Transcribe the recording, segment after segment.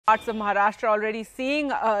Parts of Maharashtra already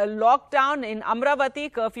seeing a lockdown. In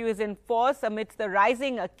Amravati, curfew is in force amidst the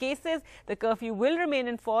rising cases. The curfew will remain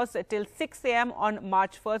in force till 6 a.m. on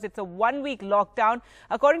March 1st. It's a one-week lockdown.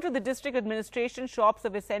 According to the district administration, shops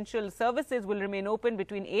of essential services will remain open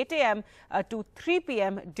between 8 a.m. to 3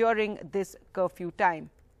 p.m. during this curfew time.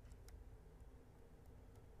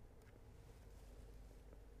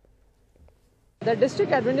 The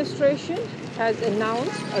district administration has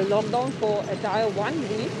announced a lockdown for entire 1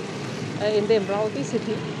 week in the Amravati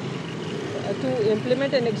city. To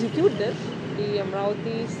implement and execute this, the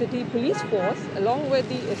Amravati city police force, along with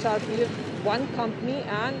the SRPF 1 company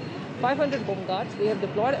and 500 home guards, we have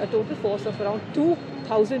deployed a total force of around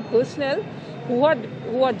 2,000 personnel who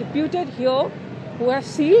are deputed here, who have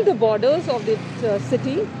sealed the borders of the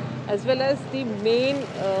city as well as the main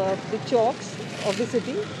the chalks of the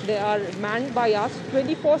city. They are manned by us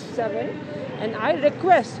 24/7, and I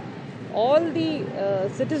request all the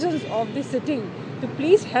citizens of the city to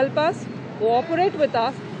please help us, cooperate with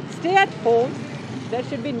us, stay at home. There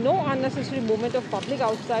should be no unnecessary movement of public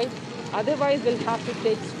outside, otherwise we'll have to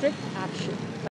take strict action.